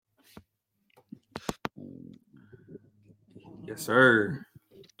Yes, sir.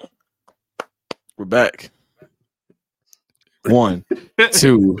 We're back. 1,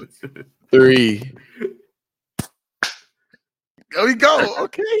 2, 3. There we go.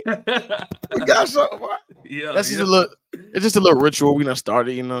 Okay. We got something. Yeah. That's just a little. It's just a little ritual we done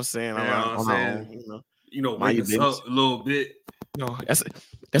started. You know what I'm saying? Yeah, on our own. wake us up a little bit. No,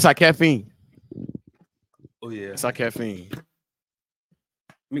 that's our caffeine. Oh yeah, it's our caffeine.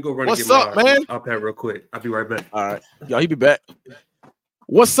 Let me go run. What's up, man? I'll pad real quick. I'll be right back. All right, y'all. He be back.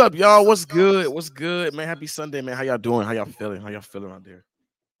 What's up, y'all? What's good? What's good, man? Happy Sunday, man. How y'all doing? How y'all feeling? How y'all feeling out there?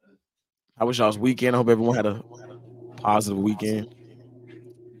 How was y'all's weekend? I hope everyone had a positive weekend.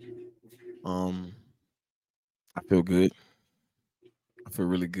 I feel good. I feel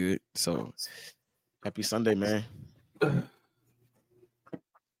really good. So happy Sunday, man.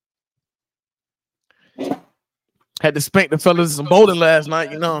 Had to spank the fellas some bowling last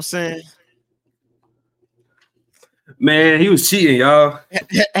night. You know what I'm saying? Man, he was cheating, y'all.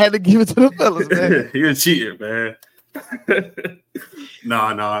 Had to give it to the fellas, man. He was cheating, man.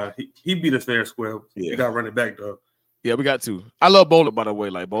 Nah. He beat us fair and square. Yeah. We got to run it back, though. Yeah, we got to. I love bowling, by the way.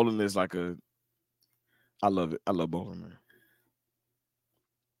 Like, bowling is like I love it. I love bowling, man.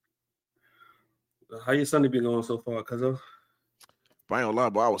 How your Sunday been going so far, cuzzo? I ain't gonna lie,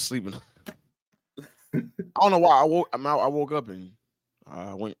 but I was sleeping. I don't know why I woke up and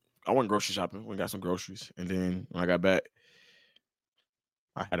I went grocery shopping. We got some groceries, and then when I got back,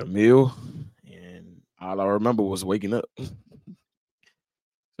 I had a meal, and all I remember was waking up. So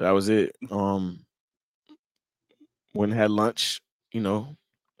that was it. Went and had lunch,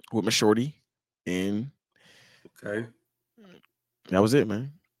 with my shorty, and okay, that was it,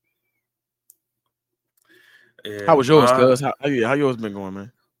 man. Yeah, how was yours, cuz? How yours been going,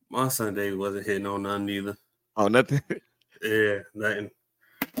 man? My Sunday wasn't hitting on nothing either. Oh, nothing? Yeah, nothing.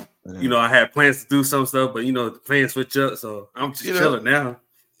 I had plans to do some stuff, but the plans switch up, so I'm just chilling now.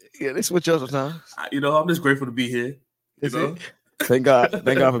 Yeah, they switch up sometimes. I'm just grateful to be here. Thank God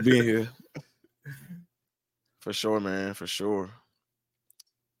for being here. For sure, man. For sure.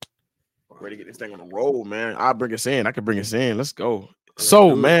 Ready to get this thing on the roll, man. I'll bring us in. I can bring us in. Let's go.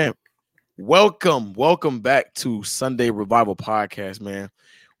 So, man, welcome back to Sunday Revival Podcast, man,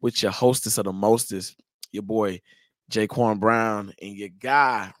 with your hostess of the mostest, your boy Jaquan Brown, and your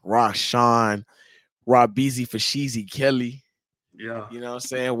guy Rashawn Robeezy Fashizi Kelly. Yeah, you know what I'm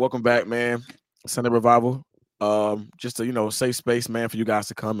saying. Welcome back, man. Sunday Revival. Just a safe space, man, for you guys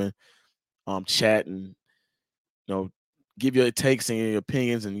to come and chat and give your takes and your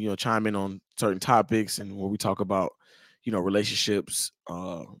opinions and chime in on certain topics and where we talk about relationships,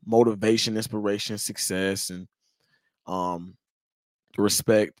 motivation, inspiration, success, and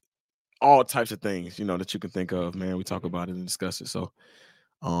respect, all types of things that you can think of, man. We talk about it and discuss it. So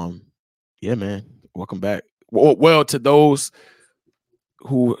yeah, man, welcome back. Well, to those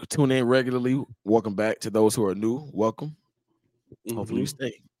who tune in regularly, welcome back. To those who are new, welcome. Hopefully you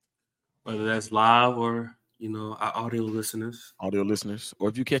stay, whether that's live or our audio listeners, or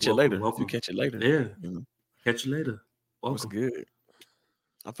if you catch it later. Welcome. If you catch it later, yeah, catch you later. Welcome. What's good?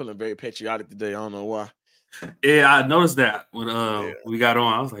 I'm feeling very patriotic today. I don't know why. Yeah, I noticed that when we got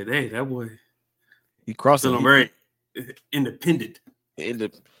on. I was like, "Hey, that boy, he crossing." Feeling very independent.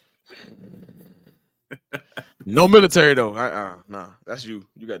 No military though. Nah, that's you.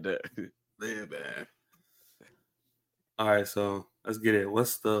 You got that. Yeah, man. All right, so let's get it.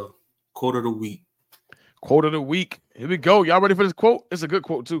 What's the quote of the week? Quote of the week. Here we go. Y'all ready for this quote? It's a good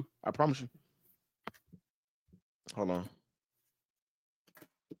quote too. I promise you. Hold on.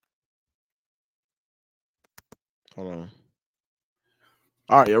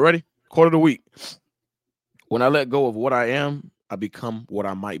 All right, you ready? Quote of the week. When I let go of what I am, I become what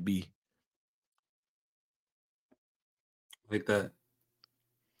I might be. Like that.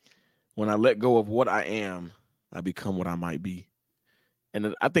 When I let go of what I am, I become what I might be.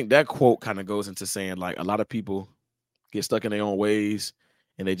 And I think that quote kind of goes into saying, like, a lot of people get stuck in their own ways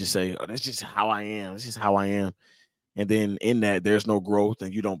and they just say, "Oh, that's just how I am. That's just how I am." And then in that, there's no growth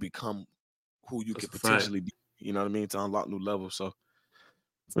and you don't become who you could potentially be. You know what I mean? To unlock new levels. So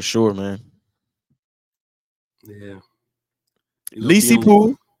for sure, man. Yeah. Lisi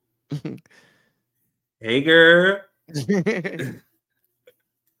Poo. Hey, girl.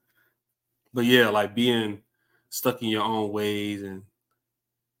 But yeah, like being stuck in your own ways and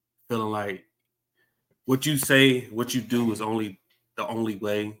feeling like what you say, what you do is the only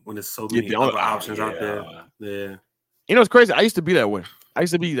way when there's so many other options out there. Yeah. It's crazy. I used to be that way. I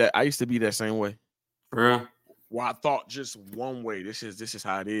used to be that same way. For real? Well, I thought just one way. This is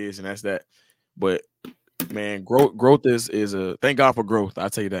how it is, and that's that. But man, growth is a thank God for growth. I'll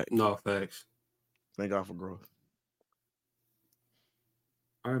tell you that. No, facts. Thank God for growth.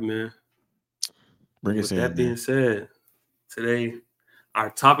 All right, man. Bring us With in, that being man. said, today, our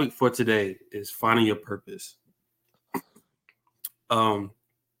topic for today is finding your purpose.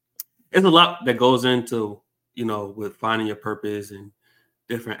 It's a lot that goes into, with finding your purpose and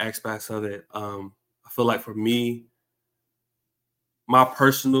different aspects of it. I feel like for me, my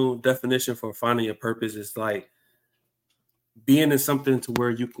personal definition for finding your purpose is like being in something to where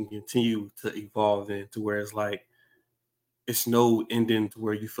you can continue to evolve in, to where it's like it's no ending to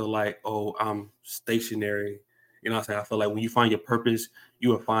where you feel like, oh, I'm stationary. You know what I'm saying? I feel like when you find your purpose, you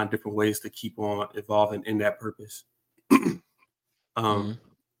will find different ways to keep on evolving in that purpose. Mm-hmm.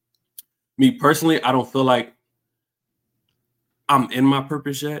 Me personally, I don't feel like I'm in my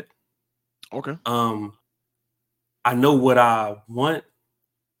purpose yet. Okay. I know what I want,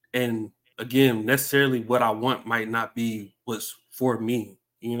 and again, necessarily what I want might not be what's for me,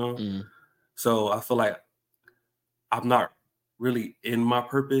 Mm-hmm. So I feel like I'm not really in my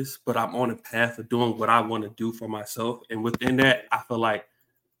purpose, but I'm on a path of doing what I want to do for myself. And within that, I feel like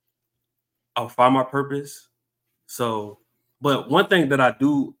I'll find my purpose. So, but one thing that I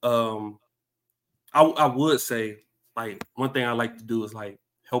do, I would say, like, one thing I like to do is like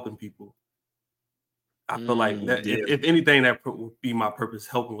helping people. I feel like that Yeah. if anything, that would be my purpose,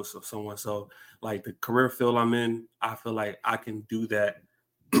 helping with someone. So, like the career field I'm in, I feel like I can do that,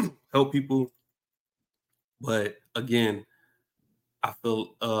 help people. But again, I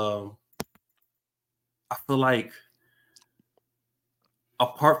feel like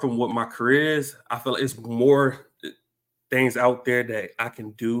apart from what my career is, I feel like it's more things out there that I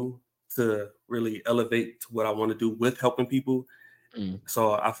can do to really elevate to what I want to do with helping people. Mm.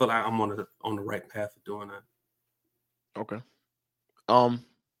 So I feel like I'm on the right path of doing that. Okay.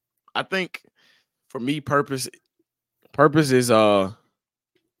 I think for me, purpose is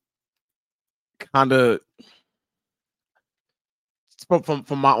kind of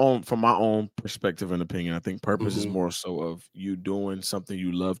from my own perspective and opinion. I think purpose is Mm-hmm. more so of you doing something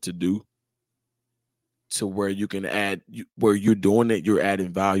you love to do, to where you can where you're doing it, you're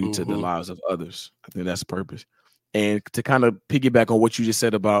adding value to the Mm-hmm. lives of others. I think that's purpose. And to kind of piggyback on what you just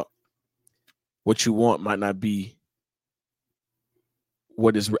said about what you want might not be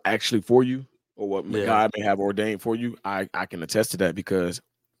what is actually for you, or what Yeah. God may have ordained for you. I can attest to that, because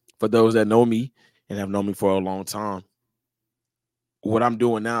for those that know me and have known me for a long time, what I'm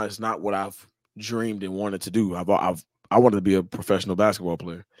doing now is not what I've dreamed and wanted to do. I wanted to be a professional basketball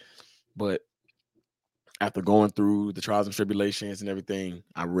player, but after going through the trials and tribulations and everything,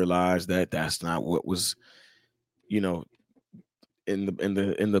 I realized that that's not what was, you know, in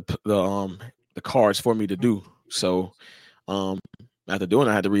the cards for me to do. So, after doing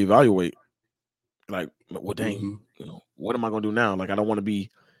it, I had to reevaluate. Like, well, dang, Mm-hmm. what am I gonna do now? Like, I don't want to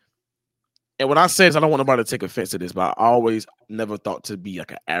be. And what I say is, I don't want nobody to take offense to this, but I always never thought to be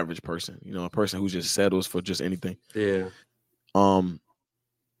like an average person. A person who just settles for just anything. Yeah. Um,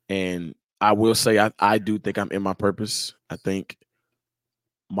 and I will say, I do think I'm in my purpose. I think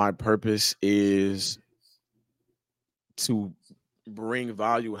my purpose is to bring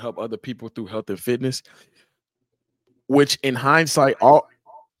value and help other people through health and fitness, which in hindsight all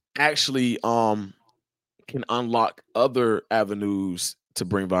actually can unlock other avenues to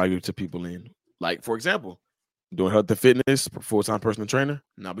bring value to people in. Like, for example, doing health and fitness, full-time personal trainer.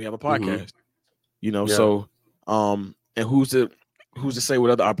 Now we have a Mm-hmm. podcast. Yeah. So and who's to say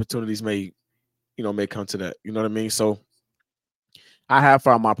what other opportunities may come to that. You know what I mean? So I have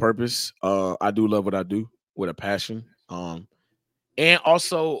found my purpose. I do love what I do with a passion. And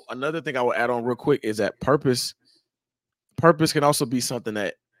also another thing I will add on real quick is that purpose can also be something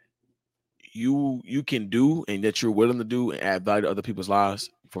that you can do and that you're willing to do and add value to other people's lives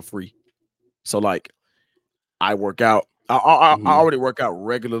for free. So like, I work out. I Mm-hmm. already work out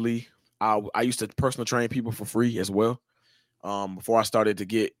regularly. I used to personal train people for free as well. Before I started to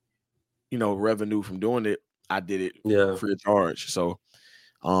get revenue from doing it, I did it Yeah. free of charge. So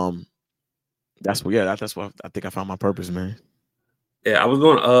um that's what I think I found my purpose, man. Yeah. I was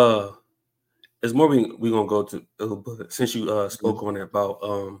going. It's more we gonna go to. But since you Mhm. spoke on it about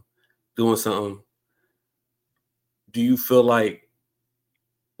doing something, do you feel like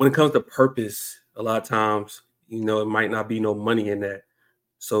when it comes to purpose, a lot of times, it might not be no money in that.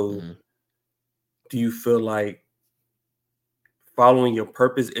 So Mhm. do you feel like following your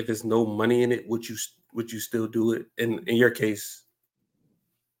purpose, if there's no money in it, would you still do it? In your case,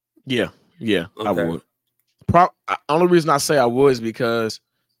 Yeah, I okay. would. Only reason I say I would is because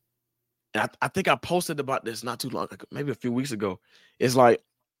I think I posted about this not too long, like maybe a few weeks ago. It's like,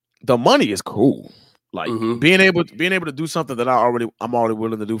 the money is cool. Like, Mm-hmm. being able to do something that I'm already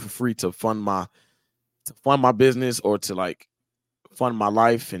willing to do for free to fund my business, or to like fund my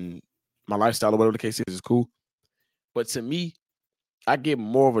life and my lifestyle or whatever the case is cool. But to me, I get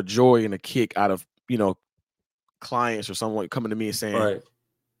more of a joy and a kick out of, clients or someone coming to me and saying, Right.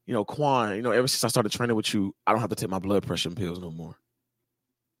 Quan, ever since I started training with you, I don't have to take my blood pressure pills no more.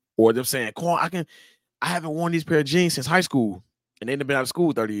 Or them saying, Quan, I haven't worn these pair of jeans since high school and they've been out of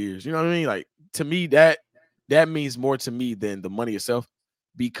school 30 years. You know what I mean? Like, to me, that means more to me than the money itself,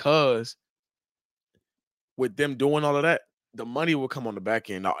 because with them doing all of that, the money will come on the back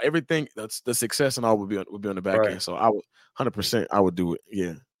end. Now, everything that's the success and all will be on the back end. So I would 100% I would do it.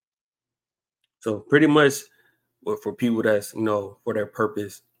 Yeah. So pretty much, for people that's for their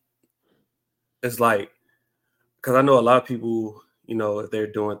purpose, it's like, because I know a lot of people, if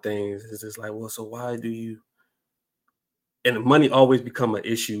they're doing things, it's just like, well, so why do you? And money always become an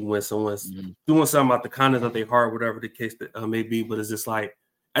issue when someone's doing something out the kindness of their heart, whatever the case that may be. But it's just like,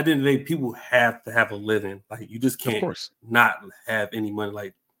 at the end of the day, people have to have a living. Like, you just can't not have any money.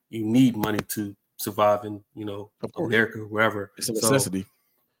 Like, you need money to survive in, America, wherever. It's a necessity.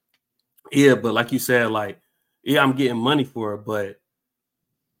 Yeah, but like you said, like, yeah, I'm getting money for it, but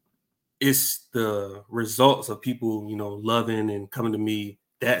it's the results of people, loving and coming to me.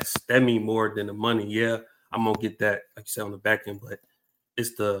 That mean more than the money. Yeah, I'm gonna get that, like you said, on the back end, but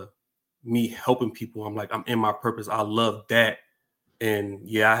it's the me helping people. I'm like, I'm in my purpose. I love that. And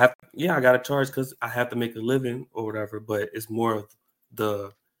I got to charge because I have to make a living or whatever, but it's more of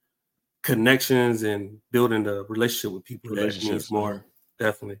the connections and building the relationship with people that means more.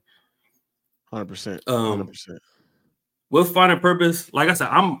 Definitely. 100%. 100%. With finding purpose, like I said,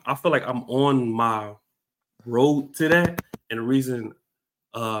 I feel like I'm on my road to that. And the reason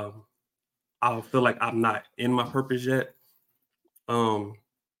I feel like I'm not in my purpose yet. But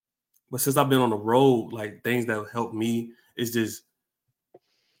since I've been on the road, like, things that help me is just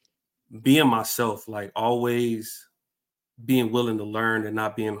being myself, like, always being willing to learn and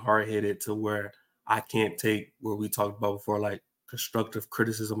not being hard-headed to where I can't take what we talked about before, like constructive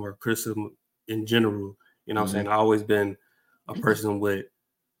criticism or criticism in general. You know what I'm saying? I've always been a person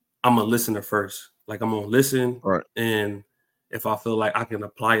I'm a listener first. Like, I'm going to listen. Right. And if I feel like I can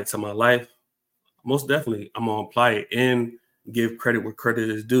apply it to my life, most definitely I'm going to apply it and give credit where credit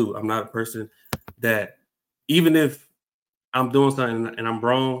is due. I'm not a person that, even if I'm doing something and I'm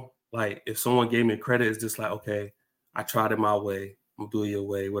wrong, like, if someone gave me credit, it's just like, okay, I tried it my way, I'm doing it your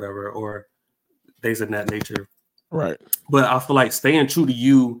way, whatever, or things of that nature. Right. But I feel like staying true to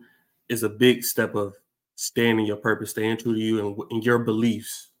you is a big step of staying in your purpose, staying true to you and your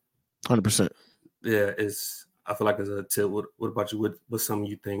beliefs. 100%. Yeah, I feel like it's a tip. What about you? What's something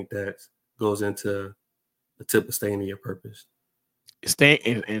you think that goes into the tip of staying in your purpose? Staying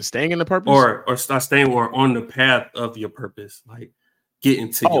in the purpose, or staying or on the path of your purpose, like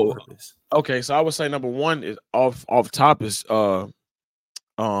getting to your purpose. Okay, so I would say number one is off top is trial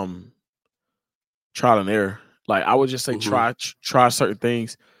and error. Like, I would just say try certain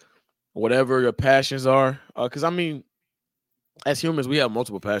things, whatever your passions are. Because I mean, as humans, we have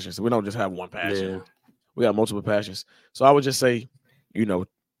multiple passions. We don't just have one passion. Yeah. We have multiple passions. So I would just say,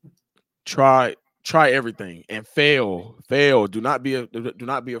 try everything and fail. Do not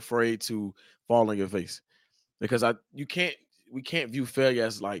be afraid to fall on your face, because we can't view failure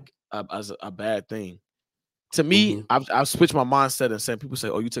as like as a bad thing. To me, I've switched my mindset and said, people say,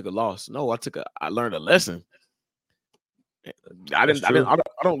 "Oh, you took a loss." No, I learned a lesson. I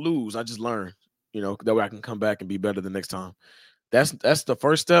don't lose. I just learn. That way I can come back and be better the next time. That's the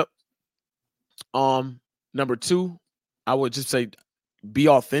first step. Number two, I would just say, be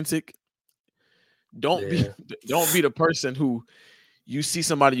authentic. Don't be the person who you see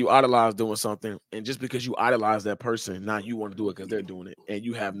somebody you idolize doing something, and just because you idolize that person, now you want to do it because they're doing it, and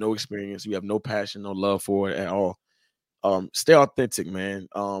you have no experience, you have no passion, no love for it at all. Stay authentic, man.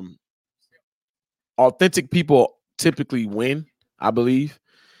 Authentic people typically win, I believe,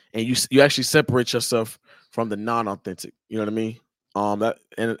 and you actually separate yourself from the non-authentic. You know what I mean?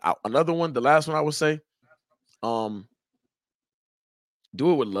 Another one, the last one I would say, do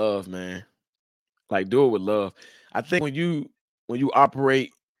it with love, man. Like, do it with love. I think when you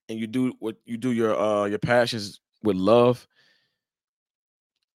operate and you do your passions with love,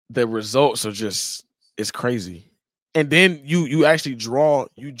 the results are just, it's crazy. And then you actually draw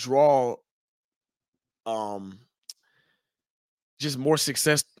just more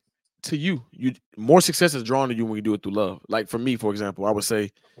success to you. More success is drawn to you when you do it through love. Like, for me, for example, I would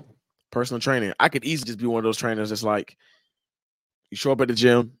say personal training. I could easily just be one of those trainers that's like, you show up at the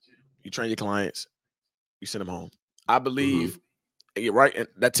gym, you train your clients, you send them home. I believe you're right. And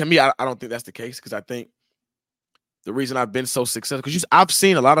that, to me, I don't think that's the case, because I think the reason I've been so successful, because I've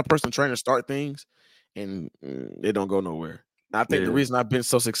seen a lot of personal trainers start things and they don't go nowhere. And I think the reason I've been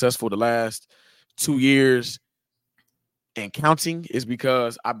so successful the last 2 years and counting is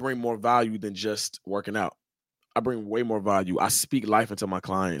because I bring more value than just working out. I bring way more value. I speak life into my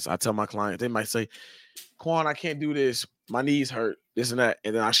clients. I tell my clients, they might say, Quan, I can't do this. My knees hurt, this and that.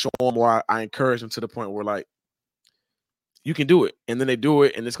 And then I show them why I encourage them to the point where like, you can do it. And then they do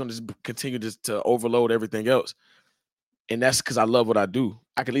it. And it's going to just continue to overload everything else. And that's because I love what I do.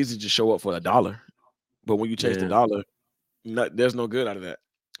 I could easily just show up for $1. But when you chase the dollar, there's no good out of that.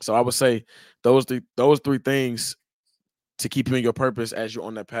 So I would say those three things to keep you in your purpose as you're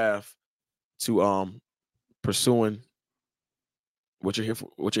on that path to pursuing what you're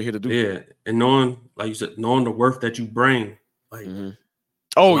here to do. Yeah, and knowing, like you said, knowing the worth that you bring. Like,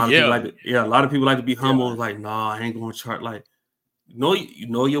 oh a lot of people like to be humble. Yeah. Like, nah, I ain't going to chart. Like, you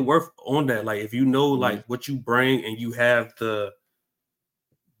know your worth on that. Like, if you know like what you bring and you have the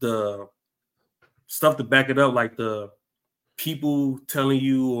stuff to back it up, like the people telling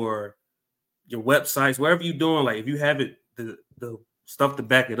you or your websites, wherever you're doing, like if you have it, the stuff to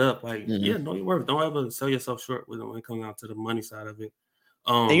back it up, like know your worth. Don't ever sell yourself short when it comes down to the money side of it.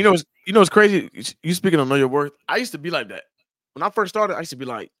 And you know what's crazy? You speaking of know your worth. I used to be like that. When I first started, I used to be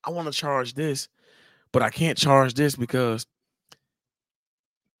like, I want to charge this, but I can't charge this because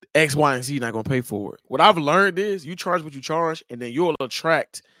X, Y, and Z not gonna pay for it. What I've learned is you charge what you charge, and then you'll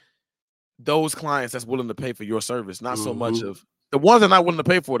attract those clients that's willing to pay for your service. Not so much of the ones that are not willing to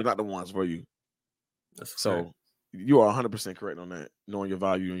pay for it, not the ones for you. So you are 100% correct on that, knowing your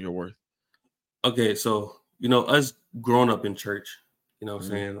value and your worth. Okay, so us growing up in church, you know what I'm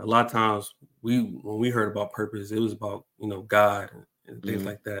saying? A lot of times when we heard about purpose, it was about, God and things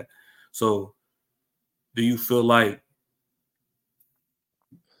like that. So do you feel like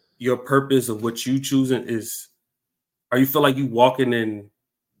your purpose of what you choosing are you feel like you walking in,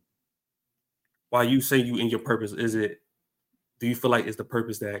 while you say you in your purpose, do you feel like it's the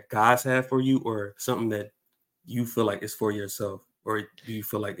purpose that God's had for you or something that you feel like is for yourself, or do you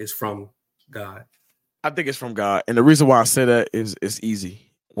feel like it's from God? I think it's from God. And the reason why I say that is it's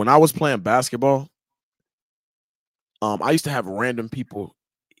easy. When I was playing basketball, I used to have random people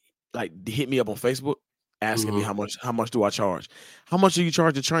like hit me up on Facebook asking me how much do I charge? How much do you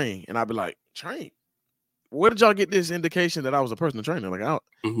charge to train? And I'd be like, train? Where did y'all get this indication that I was a personal trainer? Like I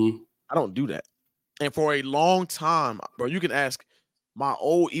don't do that. And for a long time, bro, you can ask my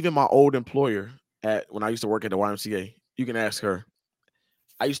old employer when I used to work at the YMCA, you can ask her.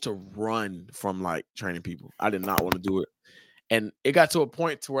 I used to run from like training people. I did not want to do it. And it got to a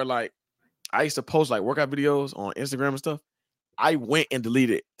point to where like I used to post like workout videos on Instagram and stuff. I went and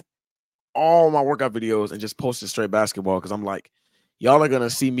deleted all my workout videos and just posted straight basketball because I'm like, y'all are gonna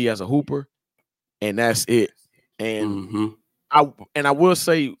see me as a hooper, and that's it. And I will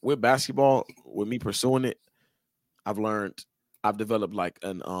say with basketball, with me pursuing it, I've developed like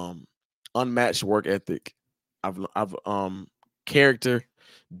an unmatched work ethic. I've character,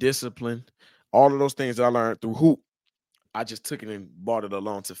 discipline, all of those things that I learned through hoop. I just took it and brought it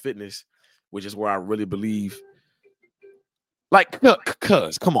along to fitness, which is where I really believe. Like,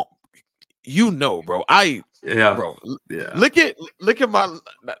 cuz, come on, bro. Bro. Yeah. Look at my.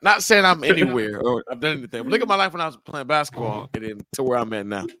 Not saying I'm anywhere or I've done anything, but look at my life when I was playing basketball and then to where I'm at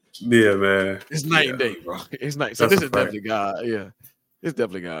now. Yeah, man. It's night and day, bro. It's night. So this is definitely God. Yeah, it's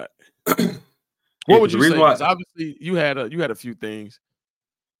definitely God. What would you say? Because obviously you had a few things.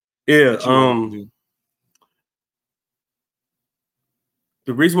 Yeah.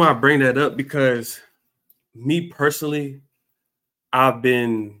 The reason why I bring that up because me personally, I've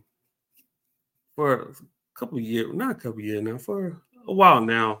been for a couple of years, not a couple of years now, for a while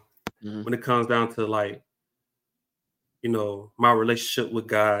now, when it comes down to like, my relationship with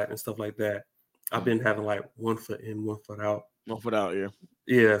God and stuff like that, I've been having like 1 foot in, 1 foot out. 1 foot out, yeah.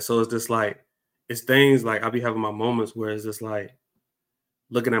 Yeah, so it's just like, it's things like I'll be having my moments where it's just like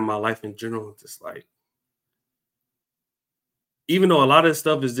looking at my life in general, just like, even though a lot of this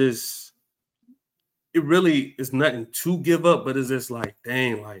stuff is just, it really is nothing to give up, but it's just like,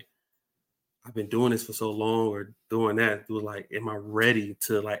 dang, like I've been doing this for so long or doing that. Like, am I ready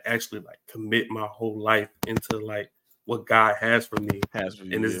to like actually like commit my whole life into like what God has for me?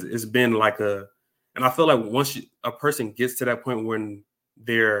 It's been like and I feel like once a person gets to that point when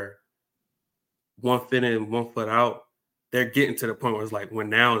they're 1 foot in, 1 foot out, they're getting to the point where it's like when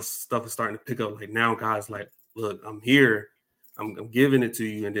now stuff is starting to pick up. Like now God's like, look, I'm here. I'm giving it to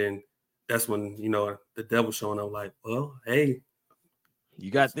you. And then that's when, the devil showing up like, well, hey,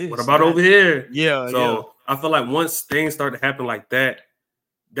 you got this. What about over here? Yeah. So I feel like once things start to happen like that,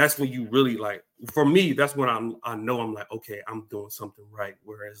 that's when you really like, for me, that's when I know I'm like, okay, I'm doing something right.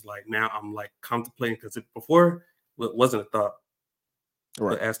 Whereas like now I'm like contemplating, because before wasn't a thought.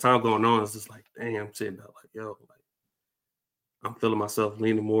 Right. But as time going on, it's just like, damn, I'm sitting back like, yo, like I'm feeling myself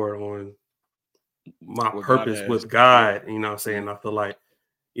leaning more on my What God purpose has. with God. Yeah. You know what I'm saying? I feel like,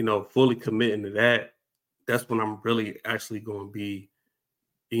 fully committing to that, that's when I'm really actually going to be,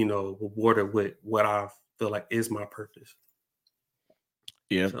 rewarded with what I feel like is my purpose.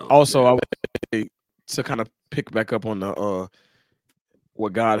 Yeah. So, also, I would say, to kind of pick back up on the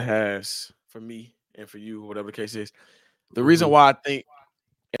what God has for me and for you, whatever the case is. The reason why I think,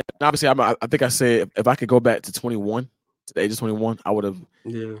 and obviously, I think I said if I could go back to 21, to the age of 21, I would have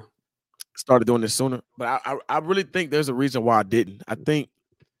started doing this sooner. But I really think there's a reason why I didn't. I think,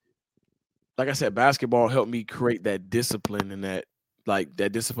 like I said, basketball helped me create that discipline and that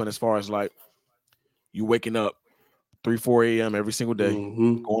discipline as far as like you waking up 3-4 a.m. every single day,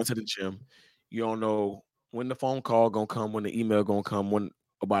 going to the gym. You don't know when the phone call gonna come, when the email gonna come, when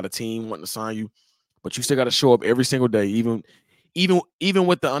about a team wanting to sign you, but you still got to show up every single day, even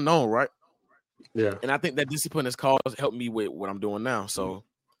with the unknown, right? Yeah. And I think that discipline has helped me with what I'm doing now. So,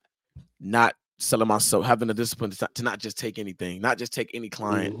 not selling myself, having the discipline to not just take anything, not just take any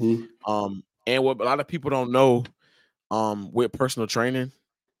client. And what a lot of people don't know, with personal training,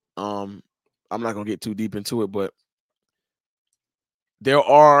 I'm not gonna get too deep into it, but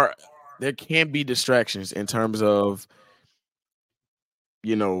there can be distractions in terms of,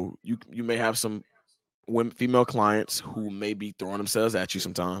 you may have some female clients who may be throwing themselves at you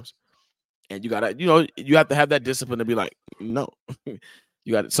sometimes, and you gotta, you have to have that discipline to be like, no,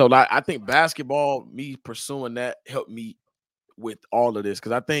 you got it. So like, I think basketball, me pursuing that helped me with all of this,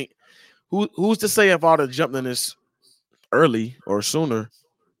 because I think who's to say if I'd have jumped in this early or sooner,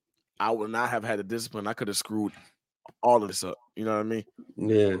 I would not have had the discipline. I could have screwed all of this up. You know what I mean?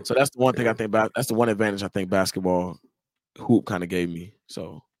 Yeah. So that's the one thing I think about. That's the one advantage I think basketball hoop kind of gave me.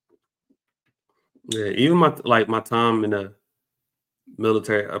 So yeah, even my time in the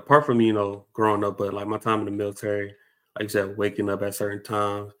military, apart from growing up, but like my time in the military, like you said, waking up at certain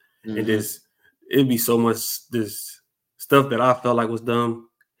times, and it'd be so much this stuff that I felt like was dumb,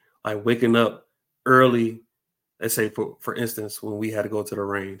 like waking up early. Let's say for instance, when we had to go to the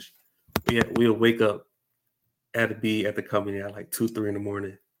range, we'll wake up, had to be at the company at like 2-3 in the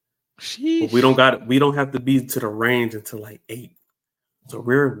morning. But we don't have to be to the range until like 8. So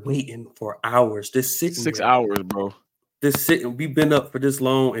we're waiting for hours, just sitting 6 there. hours, bro. Just sitting. We've been up for this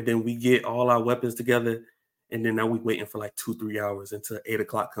long, and then we get all our weapons together, and then now we waiting for like 2-3 hours until 8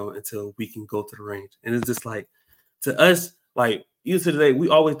 o'clock come until we can go to the range. And it's just like, to us, like even to today, we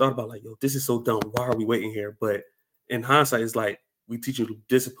always thought about like, yo, this is so dumb. Why are we waiting here? But in hindsight, it's like we teach you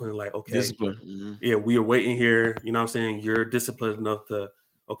discipline. Like, okay, discipline. Yeah, we are waiting here. You know what I'm saying? You're disciplined enough to,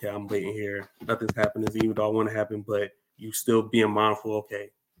 okay, I'm waiting here. Nothing's happening, even though I want to happen, but you still being mindful. Okay,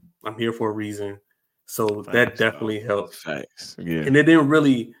 I'm here for a reason. So that definitely helped. Facts. Yeah. And it didn't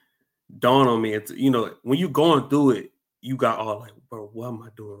really dawn on me. It's, when you're going through it, you got all like, bro, what am I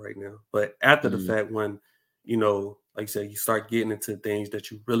doing right now? But after the fact, when, like you said, you start getting into things that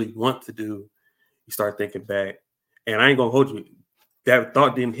you really want to do, you start thinking back. And I ain't gonna hold you. That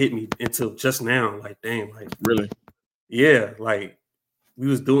thought didn't hit me until just now. Like, damn, like really? Yeah, like we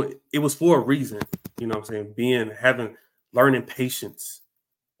was doing it was for a reason, you know what I'm saying? Learning patience,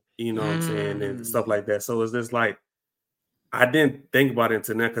 you know what I'm saying, and stuff like that. So it's just like I didn't think about it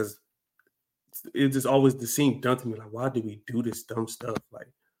until now, because it just always seemed dumb to me. Like, why do we do this dumb stuff? Like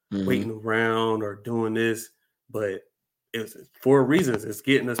waiting around or doing this, but it's for reasons. It's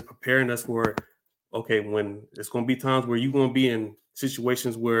getting us, preparing us for, okay, when it's going to be times where you're going to be in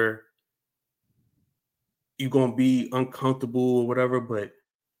situations where you're going to be uncomfortable or whatever. But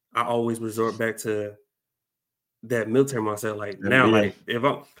I always resort back to that military mindset. Like now, like if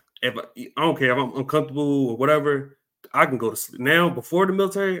I don't care if I'm uncomfortable or whatever, I can go to sleep. Now, before the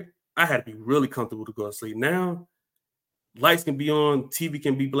military, I had to be really comfortable to go to sleep. Now, lights can be on, TV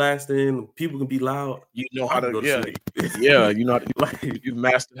can be blasting, people can be loud. You know how to go to sleep. Yeah, you know, you've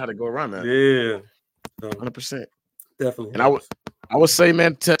mastered how to go around that. Yeah, 100%. Definitely. And I would say,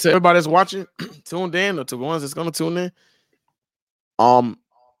 man, to everybody that's watching, tuned in, or to the ones that's gonna tune in,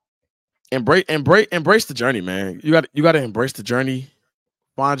 embrace the journey, man. You got to embrace the journey.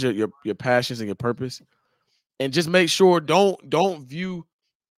 Find your passions and your purpose, and just make sure don't view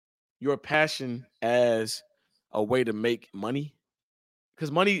your passion as a way to make money,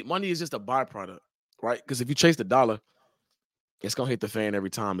 because money is just a byproduct, right? Because if you chase the dollar, it's gonna hit the fan every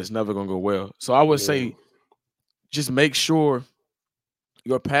time. It's never gonna go well. So I would say, just make sure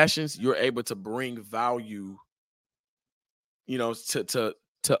your passions, you're able to bring value, to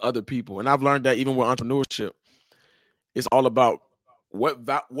other people. And I've learned that even with entrepreneurship, it's all about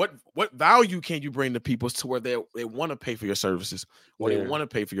what value can you bring to people to where they want to pay for your services or they want to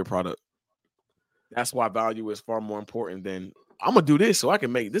pay for your product? That's why value is far more important than I'm gonna do this so I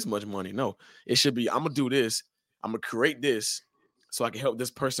can make this much money. No, it should be I'm gonna do this. I'm gonna create this so I can help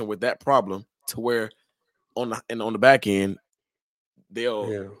this person with that problem to where on the back end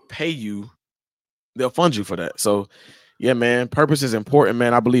they'll pay you, they'll fund you for that. So yeah, man, purpose is important,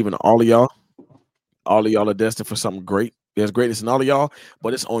 man. I believe in all of y'all. All of y'all are destined for something great. There's greatness in all of y'all,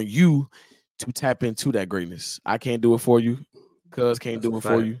 but it's on you to tap into that greatness. I can't do it for you. Cuz can't do it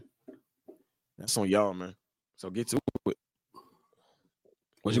for you. That's on y'all, man. So get to it.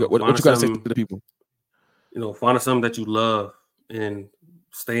 What you got to say to the people? Find something that you love and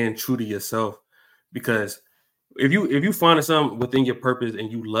staying true to yourself. Because if you find something within your purpose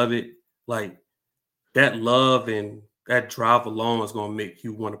and you love it, like that love and that drive alone is gonna make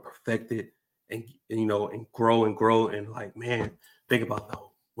you want to perfect it and grow and like, man, think about that.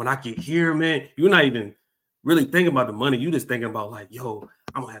 When I get here, man, you're not even really thinking about the money. You just thinking about like, yo,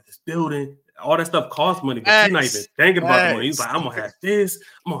 I'm gonna have this building. All that stuff costs money, but you're not even thinking about the money. You're like, I'm gonna have this.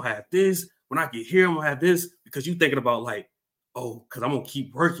 I'm gonna have this. When I get here, I'm gonna have this, because you're thinking about like, oh, because I'm gonna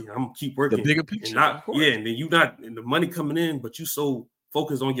keep working. I'm gonna keep working. The bigger picture, and then you not and the money coming in, but you so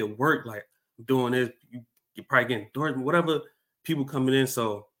focused on your work, like doing this, you're probably getting endorsement, whatever people coming in.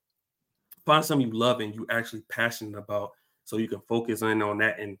 So find something you love and you actually passionate about, so you can focus in on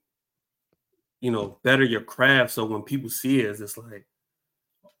that and better your craft. So when people see it, it's like,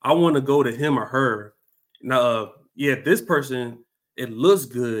 I want to go to him or her. Now, this person, it looks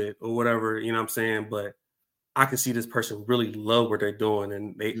good or whatever, you know what I'm saying? But I can see this person really love what they're doing,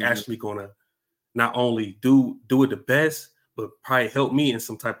 and they actually gonna not only do it the best, but probably help me in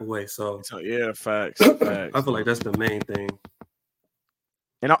some type of way. So yeah, facts. I feel like that's the main thing.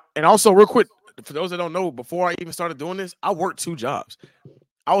 And also, real quick, for those that don't know, before I even started doing this, I worked 2 jobs.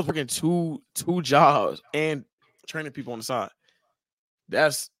 I was working two jobs and training people on the side.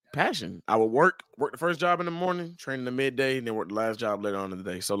 That's passion. I would work the first job in the morning, train in the midday, and then work the last job later on in the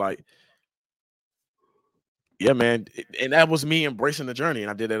day. So like, yeah, man. And that was me embracing the journey.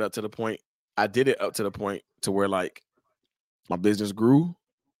 And I did it up to the point to where like my business grew.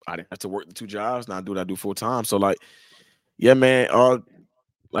 I didn't have to work the 2 jobs. Now I do what I do full time. So like, yeah, man.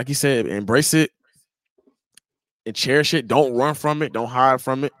 Like you said, embrace it and cherish it. Don't run from it. Don't hide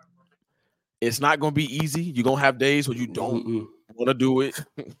from it. It's not gonna be easy. You're gonna have days where you don't want to do it.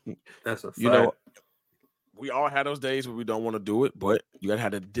 That's a fact. We all have those days where we don't want to do it, but you gotta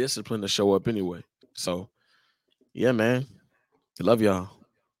have the discipline to show up anyway. So yeah, man. I love y'all.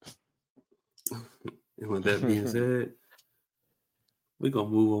 And with that being said, we're gonna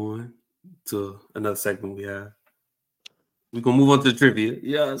move on to another segment we have. We're gonna move on to the trivia.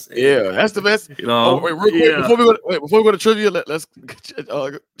 Yes. Yeah, that's the best. Wait, real quick, before we go to trivia, let's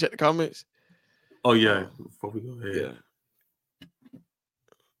check the comments. Oh yeah, before we go ahead. Yeah.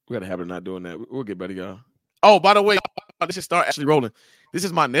 We gotta have it not doing that. We'll get better, y'all. Oh, by the way, this should start actually rolling. This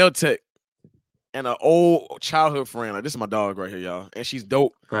is my nail tech and an old childhood friend. Like, this is my dog right here, y'all, and she's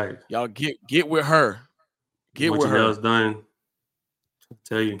dope. Right. Y'all get with her. Get with her. Nails done. I'll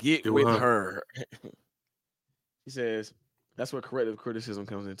tell you, get with her. He says that's where corrective criticism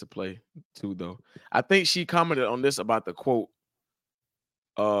comes into play too, though. I think she commented on this about the quote.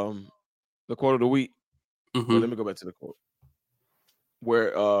 The quote of the week. Well, let me go back to the quote.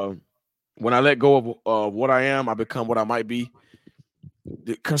 Where when I let go of what I am, I become what I might be.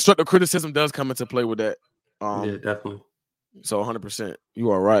 The constructive criticism does come into play with that. Yeah, definitely. So 100%,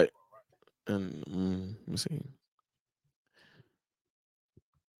 you are right. And let me see.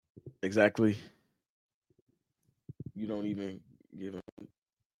 Exactly. You don't even give them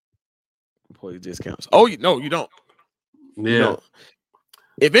employee discounts. Oh, you don't. Yeah. You don't.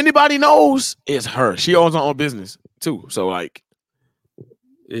 If anybody knows, it's her. She owns her own business too. So like,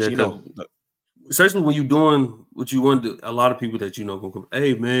 yeah, she know. Especially when you're doing what you want to do, a lot of people that gonna come,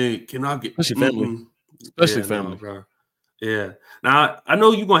 hey man, can I get especially family? Especially family. Bro. Yeah. Now I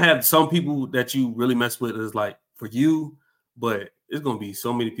know you're gonna have some people that you really mess with is like for you, but it's gonna be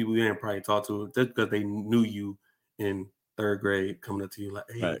so many people you ain't probably talk to just because they knew you in 3rd grade coming up to you like,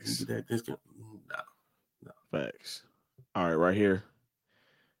 hey, Facts. can you do that discount? No. Facts. All right here.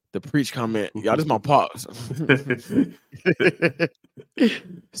 The preach comment. Y'all, this is my pops.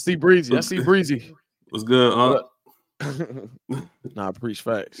 See Breezy. I see Breezy. What's good, huh? Nah, preach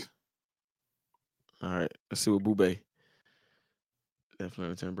facts. All right. Let's see what Boobay.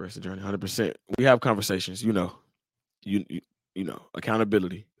 Definitely to embrace the journey. 100%. We have conversations, you know. You know,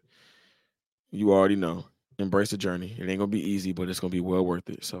 accountability. You already know. Embrace the journey. It ain't gonna be easy, but it's gonna be well worth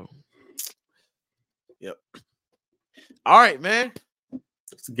it. So yep. All right, man.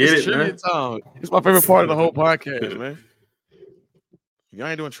 Let's get It's it, trivia man. time. It's my favorite part of the whole podcast, man. Y'all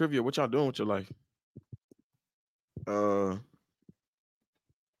ain't doing trivia. What y'all doing with your life?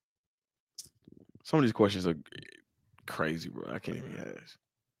 Some of these questions are crazy, bro. I can't even ask.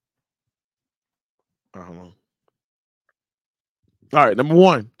 Hold on. All right, number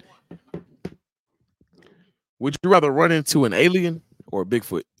one. Would you rather run into an alien or a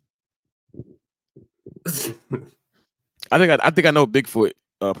Bigfoot? I think I know Bigfoot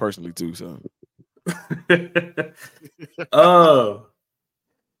personally too. So,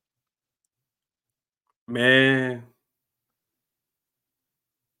 man,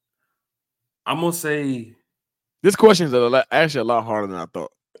 I'm gonna say this question is actually a lot harder than I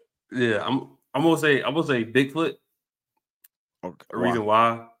thought. Yeah, I'm gonna say Bigfoot. Okay, A reason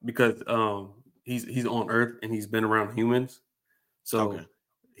why because he's on Earth and he's been around humans, so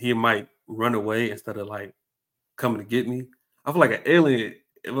he might run away instead of like coming to get me. I feel like an alien.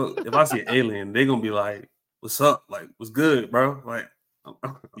 If I see an alien, they're gonna be like, "What's up? Like, what's good, bro?" Like, and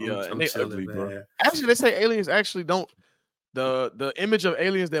I'm they chilling, ugly, man. bro. Actually, they say aliens actually don't. The image of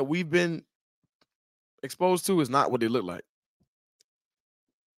aliens that we've been exposed to is not what they look like.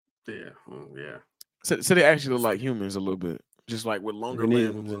 Yeah, yeah. So they actually look like humans a little bit, just like with longer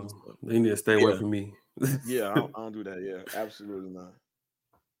limbs. They need to stay away from me. Yeah, I don't do that. Yeah, absolutely not.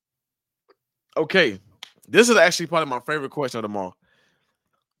 Okay, this is actually probably my favorite question of them all.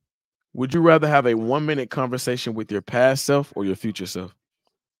 Would you rather have a 1-minute conversation with your past self or your future self?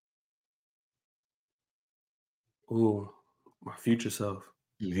 Ooh, my future self.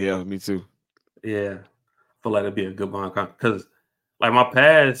 Yeah, me too. Yeah, I feel like it'd be a good bond because, like, my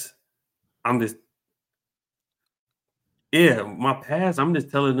past, I'm just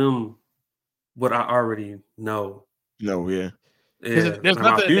telling them what I already know. No, yeah. Yeah, there's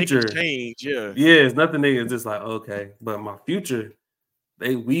my nothing future they can change. Yeah, it's nothing. They just like okay, but my future,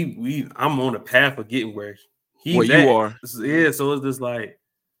 I'm on a path of getting where he's you are. Yeah, so it's just like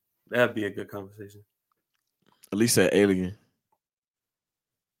that'd be a good conversation. At least that alien.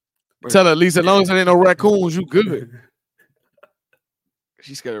 Tell her at least as long as there ain't no raccoons, you good.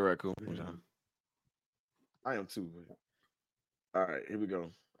 She's scared of raccoons. I am too. All right, here we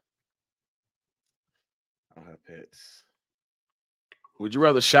go. I don't have pets. Would you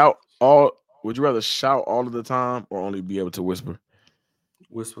rather shout all of the time or only be able to whisper?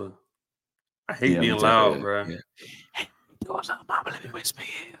 Whisper. I hate being loud, bro. Yeah. Hey, what's up, mama? Let me whisper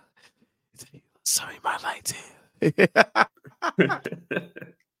here. Sorry, my lights here.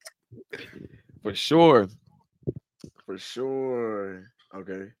 For sure.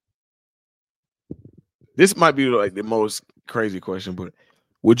 Okay. This might be like the most crazy question, but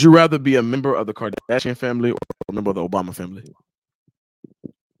would you rather be a member of the Kardashian family or a member of the Obama family?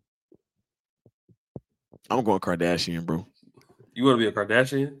 I'm going Kardashian, bro. You want to be a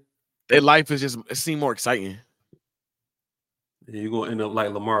Kardashian? Their life is it seems more exciting. Yeah, you're gonna end up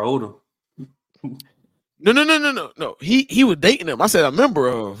like Lamar Odom. No. He was dating them. I said a member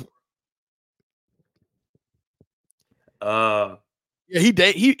of. Yeah, he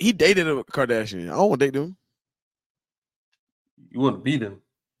dated a Kardashian. I don't want to date them. You want to be them?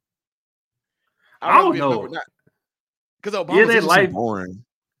 I don't know. Because Obama's just boring.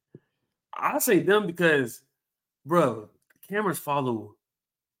 I say them because, bro, cameras follow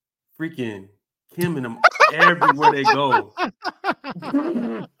freaking Kim and them everywhere they go.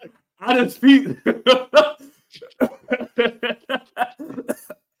 I just speak.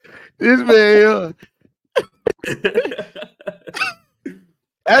 This man,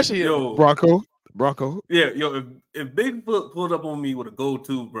 actually, Bronco. Yeah, if Bigfoot pulled up on me with a gold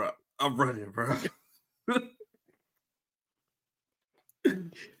tooth, bro, I'm running, bro.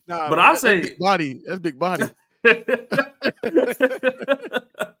 Nah, but I say big body. That's big body.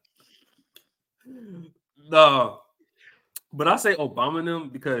 No, but I say Obama and them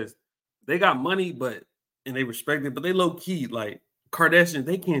because they got money, and they respect it, but they low key like Kardashians.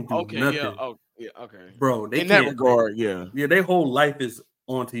 They can't do nothing. Yeah. Oh, yeah. Okay, bro. They in can't, that regard, yeah. Their whole life is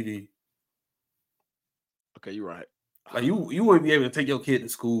on TV. Okay, you're right. Like you wouldn't be able to take your kid to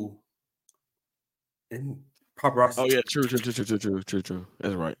school and paparazzi. Oh yeah, true.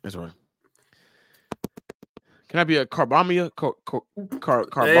 That's right. Can I be a Carbamia?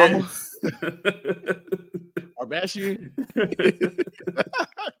 Carbama? Kardashian?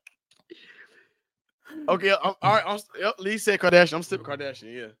 Okay, all right. Lee said Kardashian. I'm still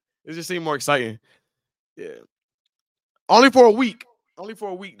Kardashian. Yeah, it just seemed more exciting. Yeah, only for a week.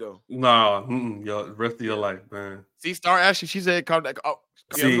 Though. Nah, the rest of your life, man. See, Star Ashley, she said Kardashian. Oh,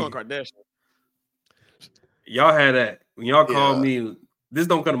 yeah, we're going Kardashian. Y'all had that when y'all called me. This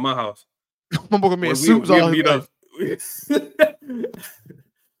don't come to my house. My boy, man, suits all his life.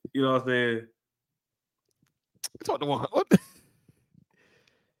 You know what I'm saying? Talk to one. What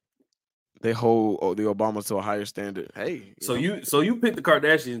they hold the Obama to a higher standard. Hey, So you picked the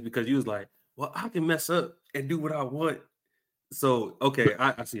Kardashians because you was like, well, I can mess up and do what I want. So okay,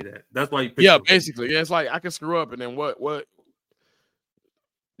 I see that. That's why you picked them. Basically, it's like I can screw up and then what?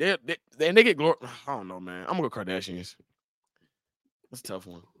 They get glory. I don't know, man. I'm gonna go Kardashians. That's a tough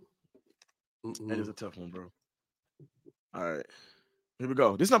one. That is a tough one, bro. All right, here we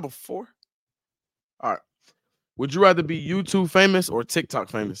go. This is number 4. All right. Would you rather be YouTube famous or TikTok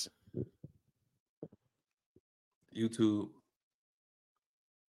famous? YouTube.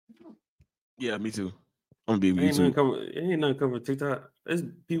 Yeah, me too. I'm gonna be YouTube. Ain't nothing coming from TikTok. There's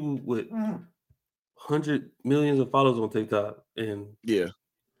people with 100 millions of followers on TikTok, and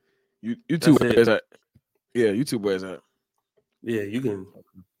YouTube where's that? Yeah, YouTube where's that? Yeah, you can.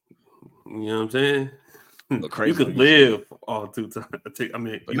 You know what I'm saying? Crazy. You could live on TikTok. I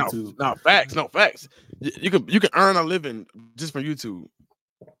mean, YouTube. No facts. You can earn a living just from YouTube.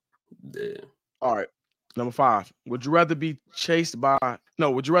 Yeah. All right. Number 5. Would you rather be chased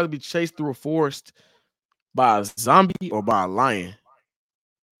through a forest by a zombie or by a lion?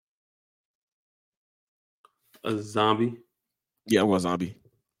 A zombie? Yeah, I was a zombie.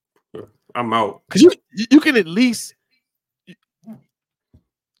 I'm out. Because you can at least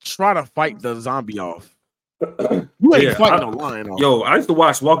try to fight the zombie off. You ain't fighting a lion off. Yo, I used to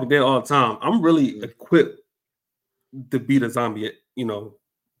watch Walking Dead all the time. I'm really equipped to beat a zombie, you know.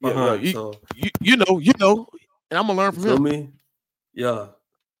 You know, and I'm gonna learn from him. Me? Yeah.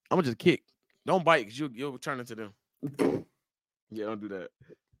 I'm gonna just kick. Don't bite because you'll turn into them. Yeah, don't do that.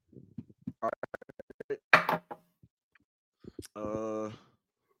 All right.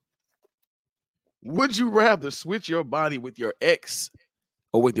 Would you rather switch your body with your ex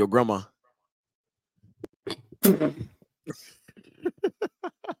or with your grandma?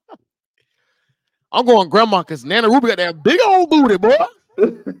 I'm going grandma because Nana Ruby got that big old booty, boy.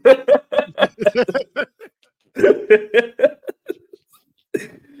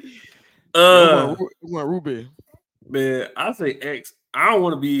 Ruby. Man, I say ex. I don't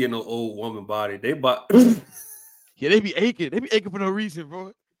want to be in an old woman body. They be aching. They be aching for no reason,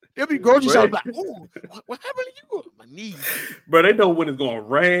 bro. They'll be grocery shopping like, oh, what happened to you? My knees. Bro, they know when it's gonna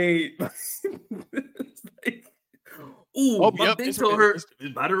rain. They told her it's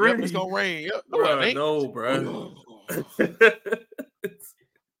about to rain. It's gonna rain. Yep. No, bro.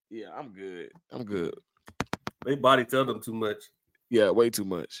 Yeah, I'm good. They body tell them too much. Yeah, way too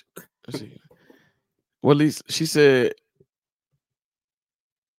much. Let's see. Well, at least she said.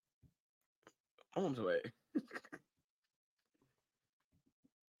 I'm sorry.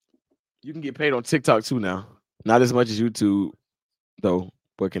 You can get paid on TikTok too now. Not as much as YouTube, though,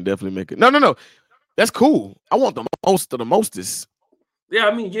 but can definitely make it. No. That's cool. I want the most of the mostest. Yeah,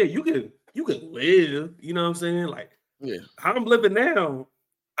 I mean, yeah, you can live. You know what I'm saying? Like, how I'm living now,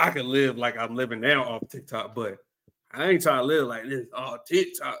 I can live like I'm living now off TikTok, but I ain't trying to live like this off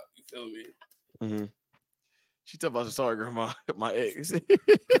TikTok. You feel me? Mm-hmm. She talking about, sorry, grandma, my ex.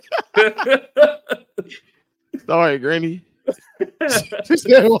 Sorry, granny. She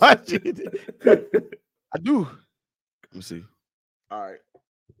said, watch it. I do. Let me see. All right.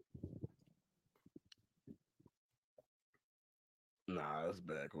 Nah, that's a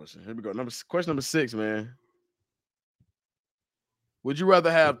bad question. Here we go. Question number 6, man. Would you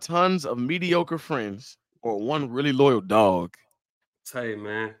rather have tons of mediocre friends or one really loyal dog? Hey,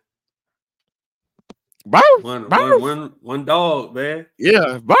 man. One dog, man.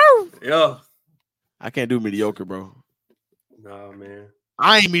 Yeah, yeah. I can't do mediocre, bro. Nah, man.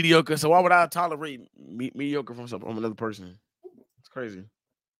 I ain't mediocre, so why would I tolerate mediocre from another person? It's crazy.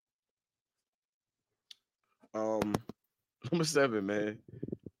 Number 7, man.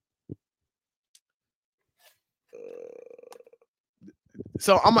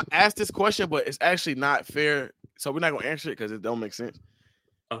 So I'm gonna ask this question, but it's actually not fair. So we're not gonna answer it because it don't make sense.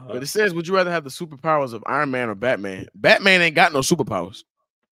 But it says, would you rather have the superpowers of Iron Man or Batman? Batman ain't got no superpowers.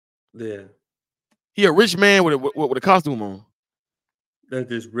 Yeah. He a rich man with a costume on. That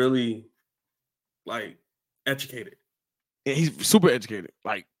is really like educated. And he's super educated.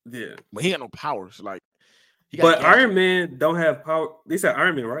 Like, yeah. But he got no powers. Like, but Iron Man don't have power. They said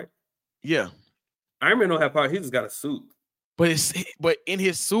Iron Man, right? Yeah. Iron Man don't have power. He just got a suit. But in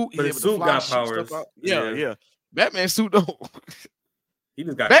his suit, his suit got powers. Yeah. Batman's suit don't. He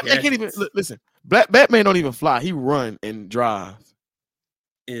just got Batman gadgets. Can't even listen. Batman don't even fly. He run and drive.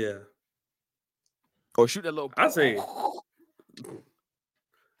 Yeah. Or shoot that little. I say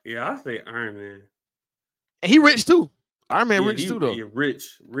Iron Man. And he rich too. Iron Man rich too though. Yeah,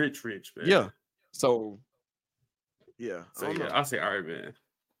 rich, man. Yeah. So. Yeah. So I say Iron Man.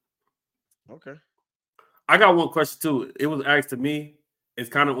 Okay. I got one question too. It was asked to me. It's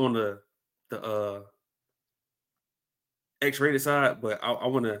kind of on the X-rated side, but I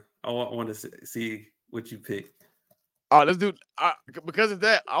want to see what you pick. Oh, let's do. Because of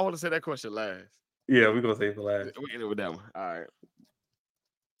that, I want to say that question last. Yeah, we're gonna say it for last. We end it with that one. All right.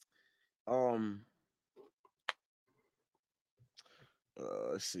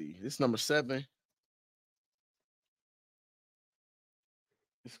 Let's see. This is number 7.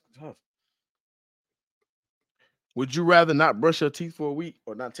 It's tough. Would you rather not brush your teeth for a week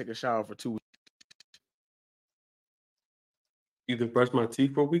or not take a shower for 2 weeks? Either brush my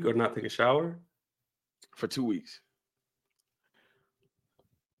teeth for a week or not take a shower For 2 weeks.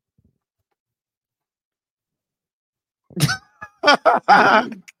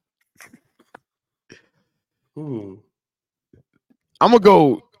 I'm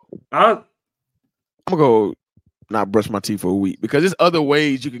gonna go not brush my teeth for a week because there's other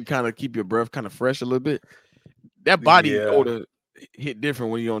ways you can kind of keep your breath kind of fresh a little bit. That body odor hit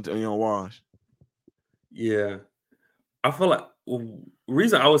different when you don't wash. Yeah, I feel like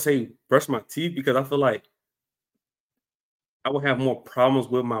reason I would say brush my teeth because I feel like I would have more problems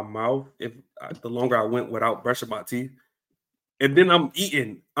with my mouth if the longer I went without brushing my teeth. And then I'm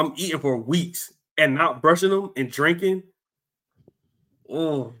eating for weeks and not brushing them and drinking.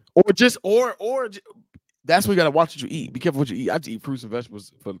 Or that's where you gotta watch what you eat. Be careful what you eat. I just eat fruits and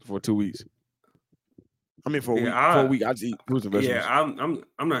vegetables for 2 weeks. I mean for a week. For a week, I just eat fruits and vegetables. Yeah,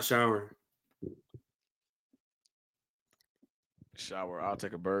 I'm not showering. Shower. I'll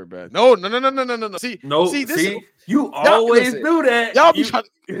take a bird bath. No. See, you always do that. Y'all be trying.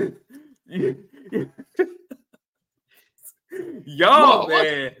 Y'all,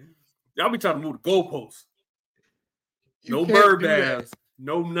 man. Y'all be trying to move the goalposts. No bird baths.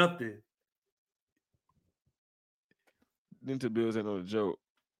 No nothing. Dental bills ain't no joke.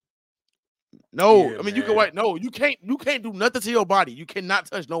 No, yeah, I mean, man. You can wait. No, you can't do nothing to your body. You cannot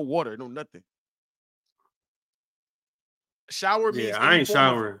touch no water, no nothing. Shower means I ain't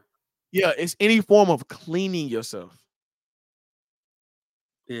showering. It's any form of cleaning yourself.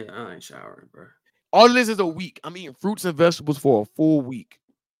 Yeah, I ain't showering, bro. All this is a week. I'm eating fruits and vegetables for a full week.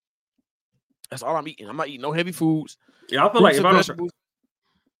 That's all I'm eating. I'm not eating no heavy foods. Yeah, I feel like if I don't,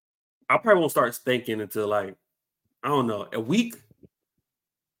 I probably won't start stinking until like, I don't know, a week.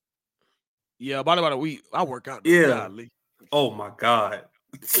 Yeah, about a week. I work out. Yeah. Godly. Oh my God.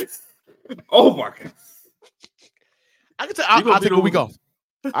 Oh my God. I'll take a week off.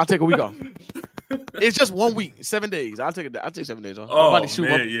 I'll take a week off. It's just 1 week, 7 days. I'll take 7 days off. Oh, man,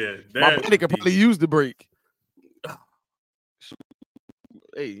 my body could probably use the break.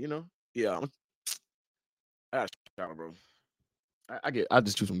 Hey, yeah. I got shower, bro. I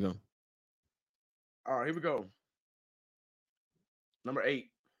just chew some gum. All right, here we go. Number 8.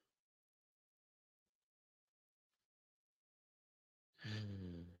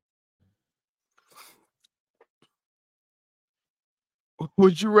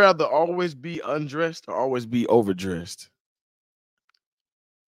 Would you rather always be undressed or always be overdressed?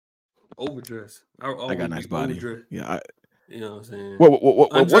 Overdressed. I got a nice body. Overdressed. Yeah, you know what I'm saying.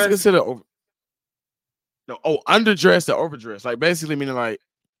 What's considered over? No, underdressed or overdressed. Like basically meaning like.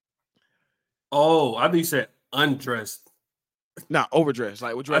 Oh, I think you said undressed. Not overdressed.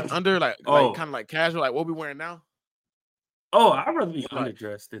 Like would you rather under like kind of like casual, like what we wearing now? Oh, I'd rather be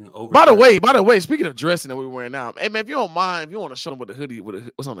underdressed than overdressed. By the way, speaking of dressing that we're wearing now, hey man, if you don't mind, if you want to show them what the hoodie,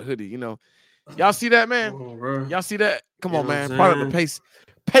 what's on the hoodie, y'all see that, man? Y'all see that? Come on, man. Part of the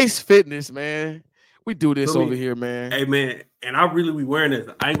Pace Fitness, man. We do this over here, man. Hey, man, and I really be wearing this.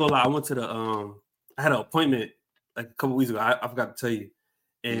 I ain't gonna lie. I went to the I had an appointment like a couple weeks ago. I forgot to tell you,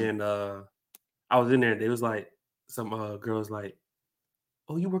 and I was in there. And they was like some girls like,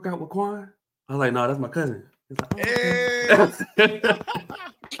 "Oh, you work out with Quan?" I was like, "No, that's my cousin."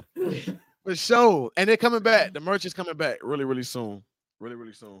 For sure. And they're coming back. The merch is coming back really, really soon. Really,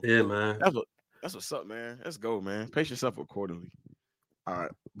 really soon. Yeah, man. That's what's up, man. Let's go, man. Pace yourself accordingly. All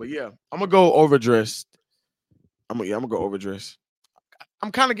right. But yeah, I'm gonna go overdressed. I'm gonna go overdressed.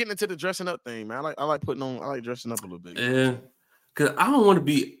 I'm kind of getting into the dressing up thing, man. I like dressing up a little bit. Yeah. Cause I don't want to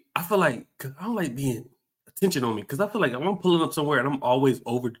be, I feel like, cause I don't like being attention on me. Cause I feel like if I'm pulling up somewhere and I'm always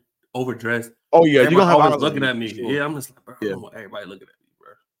overdressed. Oh yeah, you're gonna always looking at me. Sure. Yeah, I'm just like, bro, I don't want everybody looking at me, bro.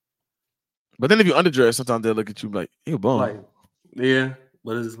 But then if you underdress, sometimes they'll look at you like, you bum. Like, yeah,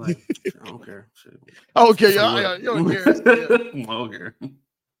 but it's like, I don't care. Shit. Okay, you don't care. I don't care.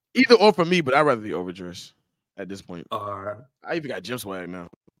 Either or for me, but I'd rather be overdressed at this point. All right. I even got gym swag now.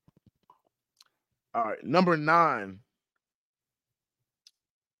 All right, number 9.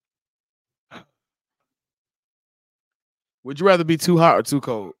 Would you rather be too hot or too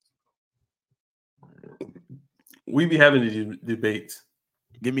cold? We be having these debates.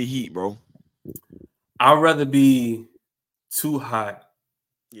 Give me heat, bro. I'd rather be too hot.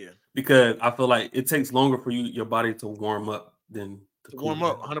 Yeah. Because I feel like it takes longer for your body to warm up than to warm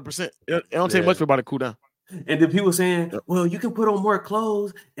up. 100%. It don't take much for your body to cool down. And then people saying, "Well, you can put on more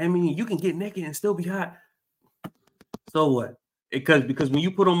clothes. I mean, you can get naked and still be hot." So what? Because when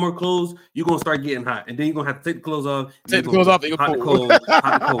you put on more clothes, you're gonna start getting hot, and then you're gonna have to take the clothes off. Take the clothes off, you're cold.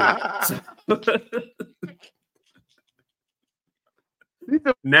 Hot cold.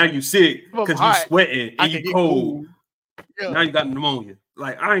 Now you sick because you're sweating and you cold. Yeah. Now you got pneumonia.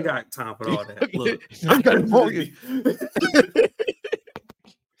 Like I ain't got time for all that. Look, I got pneumonia.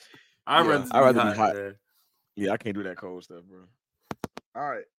 I'd rather be hot. Man. Yeah, I can't do that cold stuff, bro. All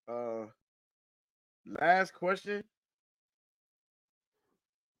right. Last question.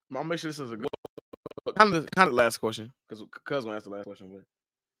 I'll make sure this is a good kind of last question because Cuz gonna ask the last question, but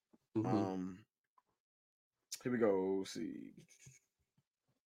here we go. Let's see.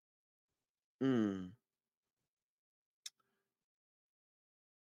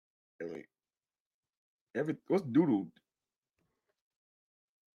 What's doodle?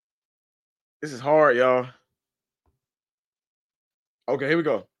 This is hard, y'all. Okay, here we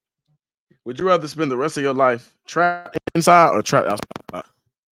go. Would you rather spend the rest of your life trapped inside or trapped outside?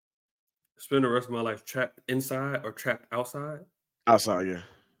 Spend the rest of my life trapped inside or trapped outside? Outside, yeah.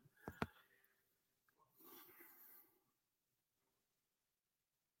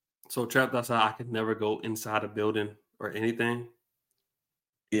 So trapped outside, I could never go inside a building or anything.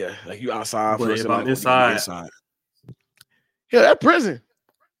 Yeah, like you outside. But if I'm inside. Yeah, that's prison.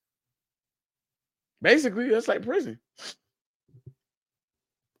 Basically, that's like prison.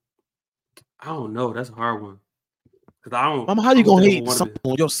 I don't know. That's a hard one. Cause I don't. Mama, how you gonna hate someone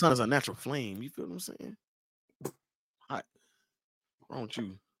when your son is a natural flame? You feel what I'm saying? Hot. Why don't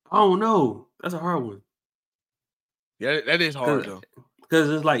you? I don't know. That's a hard one. Yeah, that is hard though. Because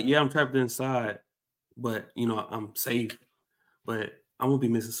it's like, yeah, I'm trapped inside, but you know, I'm safe. But I'm gonna be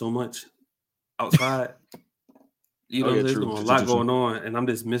missing so much outside. You know, there's a lot going on, and I'm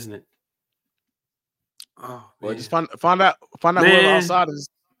just missing it. Oh, well, just find out where outside is.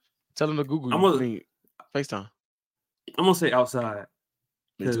 Tell them to Google FaceTime. I'm gonna say outside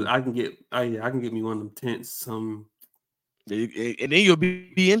because I can get me one of them tents. And then you'll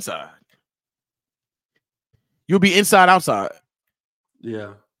be inside. You'll be inside outside.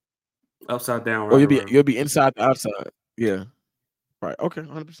 Yeah, upside down. Or you'll be inside outside. Yeah. Right. Okay.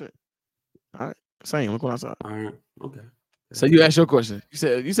 100%. All right. Same. We're going outside. All right. Okay. So you asked your question.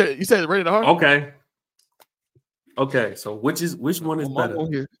 You said rated hard. Okay. So which one is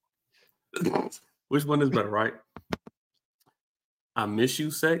better? Which one is better? Right. I miss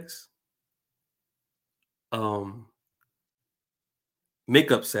you, sex.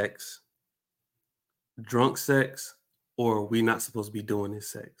 Makeup sex. Drunk sex, or we not supposed to be doing this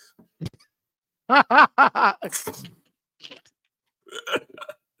sex. I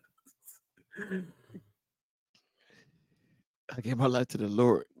gave my life to the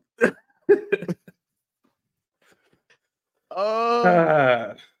Lord.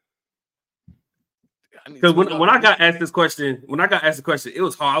 Because when I got asked this question, it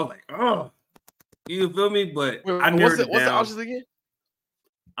was hard. I was like, oh, you feel me? But I narrowed it down. What's the options again?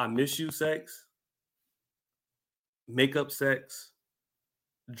 I miss you, sex. Makeup sex.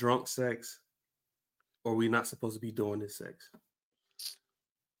 Drunk sex. Or we not supposed to be doing this sex.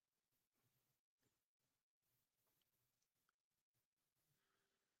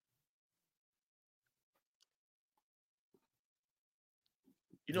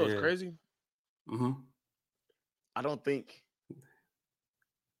 You know what's crazy? Mm-hmm. I don't think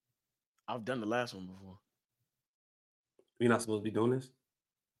I've done the last one before. You're not supposed to be doing this?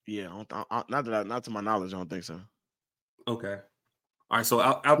 Yeah, not to my knowledge, I don't think so. Okay. All right, so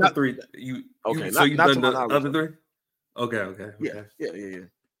out the three, you've done the other three? Okay. Yeah.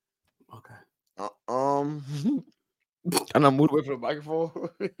 Okay. And I moved away from the microphone.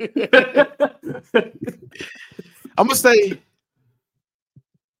 I'm gonna say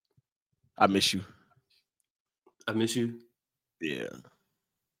I miss you. I miss you. Yeah.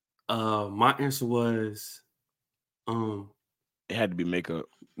 My answer was it had to be makeup.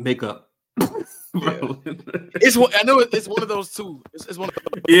 Makeup. Yeah. I know it's one of those two. It's one of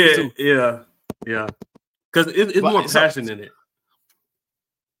those two. Yeah. Because it's more passion in it.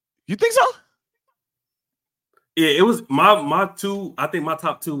 You think so? Yeah, it was my two. I think my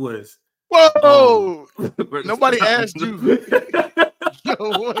top two was. Whoa! Nobody asked you.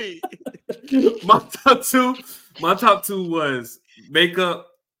 No, wait. My top two was makeup,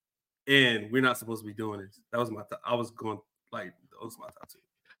 and we're not supposed to be doing this. That was my. I was going like those my top two.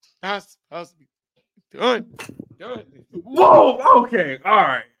 That's supposed to be done. Whoa. Okay. All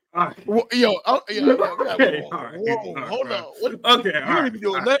right. Well, Okay. All right. Whoa, hold on. What, Okay. you don't even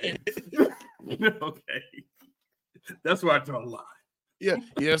doing nothing. Okay. That's where I draw a line. Yeah.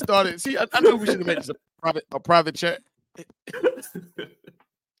 Started. See, I knew we should have made this a private chat.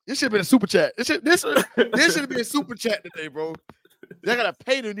 This should have been a super chat. This should have been a super chat today, bro. They gotta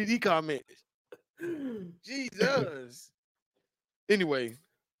pay to these comments. Jesus. Anyway,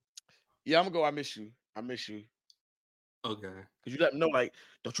 yeah, I'm gonna go. I miss you. Okay. Cause you let me know, like,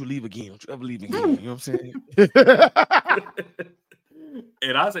 don't you leave again. Don't you ever leave again. You know what I'm saying?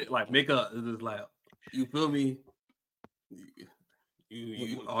 And I say, like, make up. It's just like, you feel me?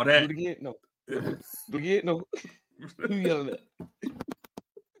 You all that. Do it again? No. Do it again? No. Who you yelling at?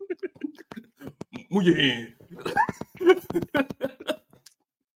 Move your hand.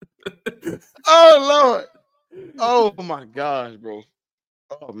 Oh Lord. Oh my gosh, bro.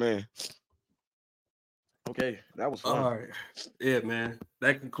 Oh man. Okay, that was fun. All right. Yeah, man.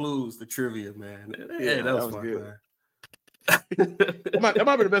 That concludes the trivia, man. Yeah, that was fun, good. man. That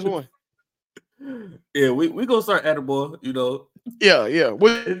might be the best one. Yeah, we gonna start edible, you know. Yeah.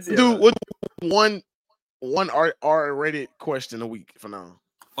 We'll do one R-rated question a week for now.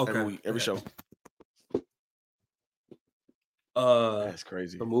 Okay. Every show. That's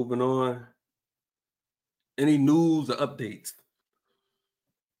crazy. So moving on. Any news or updates?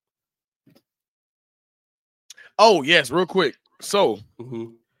 Oh yes, real quick. So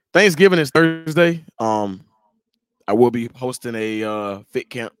Thanksgiving is Thursday. I will be hosting a fit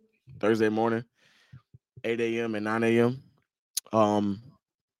camp Thursday morning, 8 a.m. and 9 a.m.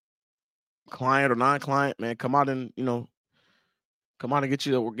 Client or non-client, man, come out and get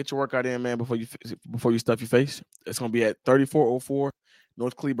your workout in, man, before you stuff your face. It's gonna be at 3404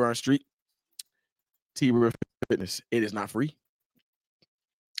 North Cleburne Street. T-Riff Fitness. It is not free.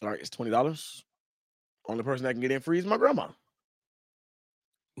 All right, it's $20. Only person that can get in free is my grandma.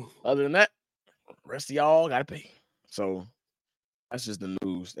 Other than that, the rest of y'all gotta pay. So that's just the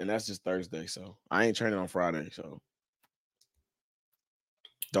news, and that's just Thursday. So I ain't training on Friday. So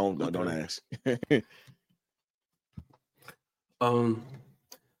don't ask. No,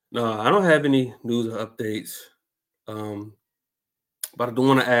 I don't have any news or updates. But I do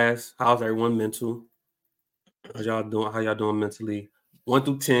want to ask, how's everyone mental? How y'all doing mentally? 1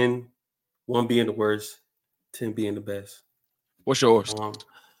 through 10, 1 being the worst, 10 being the best. What's yours? I'm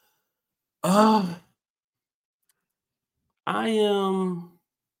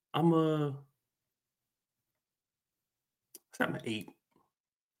an 8.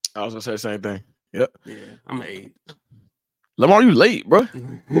 I was gonna say the same thing. Yep. Yeah, I'm an 8. Lamar, you late, bro.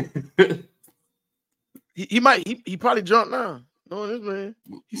 he probably drunk now. No, this man.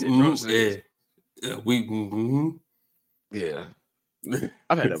 He said drunk. Yeah. Yeah.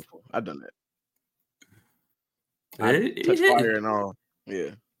 I've had that before. I've done that. I touch fire and all.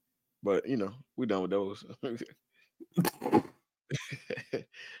 Yeah. But we done with those.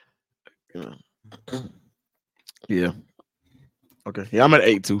 Yeah. Okay. Yeah, I'm at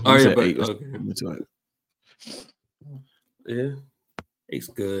 8 too. Oh, yeah, 8. Okay. Yeah. 8's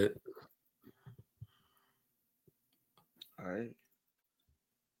good. All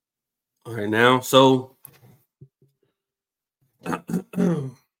right, now. So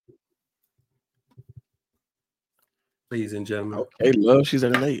ladies and gentlemen. Okay, love, she's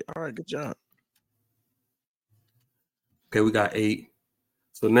at an 8. All right, good job. Okay, we got 8.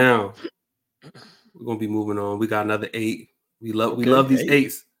 So now we're gonna be moving on. We got another 8. We love these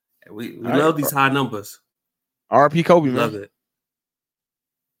 8s. We love these high numbers. RP Kobe, man. Love it.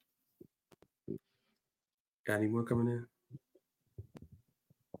 Got any more coming in?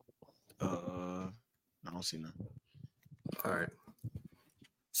 I don't see none. All right.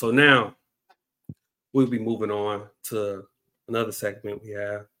 So now we'll be moving on to another segment we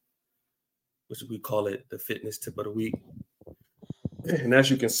have, which we call it the fitness tip of the week. And as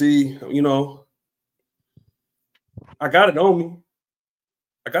you can see, I got it on me.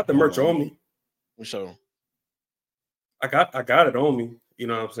 I got the merch on me. For sure. I got it on me. You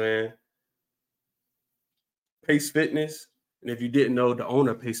know what I'm saying? Pace Fitness. And if you didn't know, the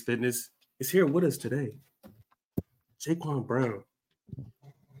owner of Pace Fitness is here with us today. Jaquan Brown.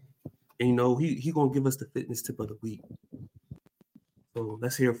 And he gonna give us the fitness tip of the week. So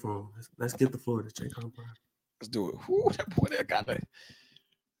let's hear from him. Let's give the floor to Jaquan Brown. Let's do it. Ooh, that boy that got that.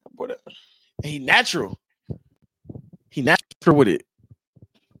 He natural. He natural with it.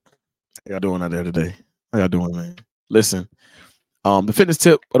 How y'all doing out there today? How y'all doing, man? Listen, the fitness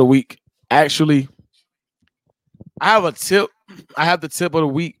tip of the week. Actually, I have a tip. I have the tip of the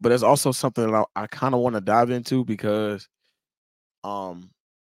week, but there's also something that I kind of want to dive into because,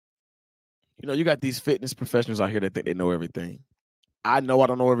 you got these fitness professionals out here that think they know everything. I know I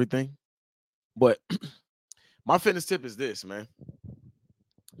don't know everything, but my fitness tip is this, man.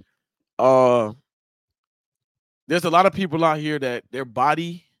 There's a lot of people out here that their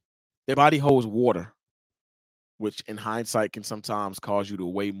body holds water, which in hindsight can sometimes cause you to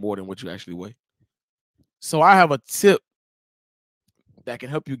weigh more than what you actually weigh. So I have a tip that can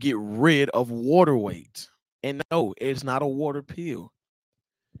help you get rid of water weight. And no, it's not a water pill.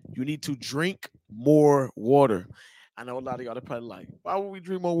 You need to drink more water. I know a lot of y'all are probably like, why would we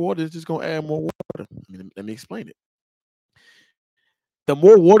drink more water? It's just going to add more water. Let me explain it. The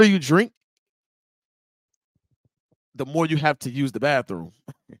more water you drink, the more you have to use the bathroom.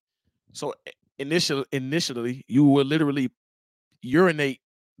 So initially, you will literally urinate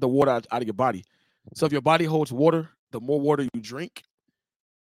the water out of your body. So if your body holds water, the more water you drink,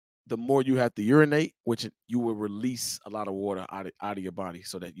 the more you have to urinate, which you will release a lot of water out of your body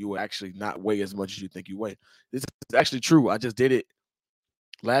so that you will actually not weigh as much as you think you weigh. This is actually true. I just did it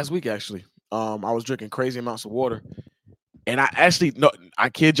last week, actually. I was drinking crazy amounts of water. And I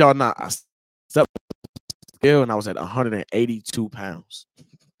kid y'all not, I stepped scale and I was at 182 pounds.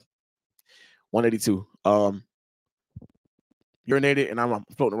 182. Urinated and I'm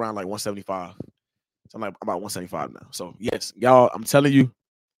floating around like 175. So I'm like about 175 now. So yes, y'all, I'm telling you,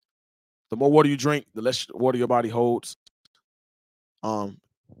 the more water you drink, the less water your body holds.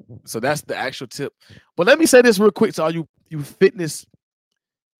 So that's the actual tip. But let me say this real quick to all you fitness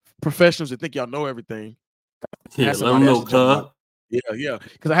professionals that think y'all know everything. Yeah, let them know, cuz. Yeah.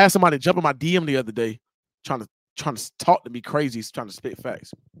 Because I had somebody jump in my DM the other day trying to talk to me crazy, trying to spit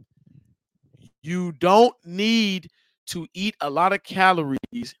facts. You don't need to eat a lot of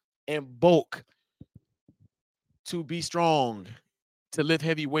calories and bulk to be strong, to lift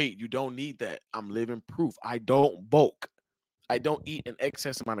heavy weight. You don't need that. I'm living proof. I don't bulk. I don't eat an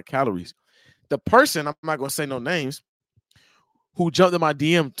excess amount of calories. The person, I'm not going to say no names, who jumped in my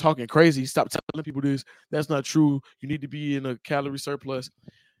DM talking crazy, stop telling people this. That's not true. You need to be in a calorie surplus.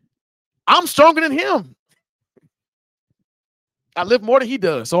 I'm stronger than him. I live more than he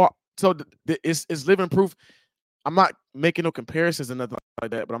does. So it's living proof. I'm not making no comparisons or nothing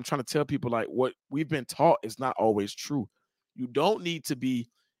like that, but I'm trying to tell people like what we've been taught is not always true. You don't need to be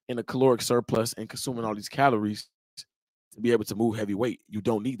in a caloric surplus and consuming all these calories to be able to move heavy weight. You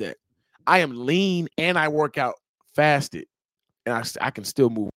don't need that. I am lean and I work out fasted, and I can still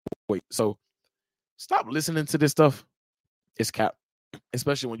move weight. So stop listening to this stuff. It's cap,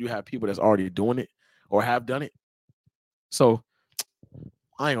 especially when you have people that's already doing it or have done it. So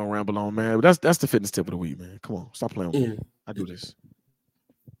I ain't gonna ramble on, man. But that's the fitness tip of the week, man. Come on, stop playing with me. I do this.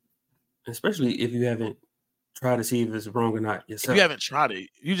 Especially if you haven't tried to see if it's wrong or not yourself. If you haven't tried it,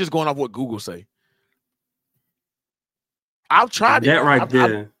 you just going off what Google say. I've tried that right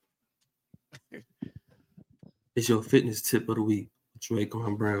there. It's your fitness tip of the week.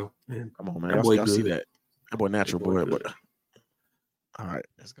 Draquan Brown. Man. Come on, man. Y'all see that. That boy natural, boy. All right,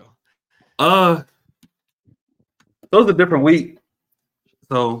 let's go. Those are different week.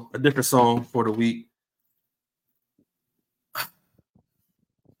 So a different song for the week.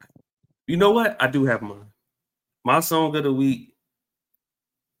 You know what? I do have mine. My song of the week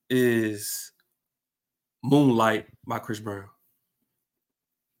is Moonlight by Chris Brown.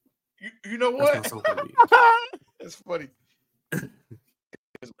 You know what? That's my song of the week. That's funny.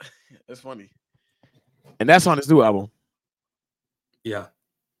 That's funny. And that's on his new album. Yeah.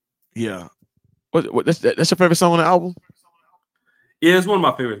 What that's your favorite song on the album? Yeah, it's one of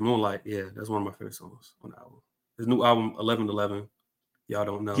my favorites. Moonlight. Yeah, that's one of my favorite songs on the album. His new album, 11:11. Y'all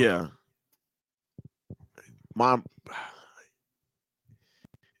don't know. Yeah.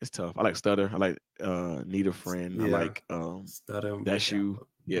 It's tough. I like Stutter. I like Need a Friend. Yeah. I like Stutter. That's You.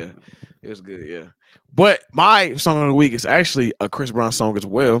 Yeah. It was good, yeah. But my song of the week is actually a Chris Brown song as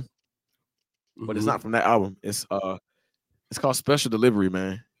well. But it's not from that album. It's called Special Delivery,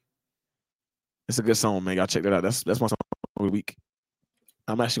 man. It's a good song, man. Y'all check that out. That's my song of the week.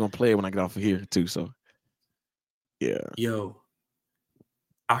 I'm actually gonna play it when I get off of here too. So yeah. Yo,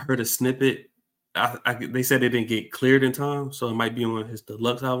 I heard a snippet. They said it didn't get cleared in time, so it might be on his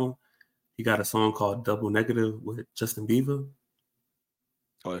deluxe album. He got a song called Double Negative with Justin Bieber.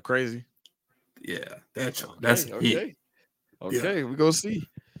 Oh, that's crazy. Yeah, that's okay. Okay, yeah. We're gonna see.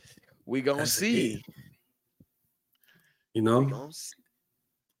 We gonna see. You know.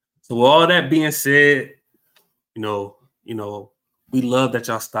 So with all that being said, you know, we love that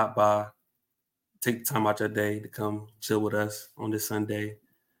y'all stop by, take the time out your day to come chill with us on this Sunday.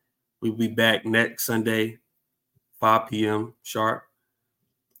 We'll be back next Sunday, 5 p.m. sharp.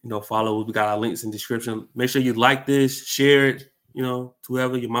 Follow. We got our links in the description. Make sure you like this, share it, you know, to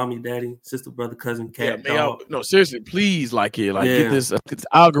whoever, your mommy, daddy, sister, brother, cousin, cat, man, dog. no, seriously, please like it. Like get this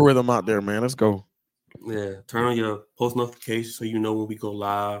algorithm out there, man. Let's go. Yeah, turn on your post notifications so you know when we go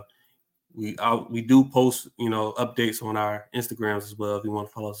live. We do post, you know, updates on our Instagrams as well if you want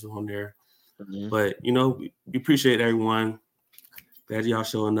to follow us on there. Mm-hmm. But you know, we appreciate everyone. Glad y'all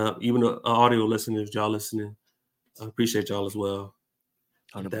showing up. Even the audio listeners, y'all listening. I appreciate y'all as well.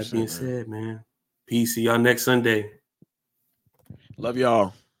 With that being said, man, peace. See y'all next Sunday. Love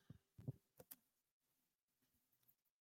y'all.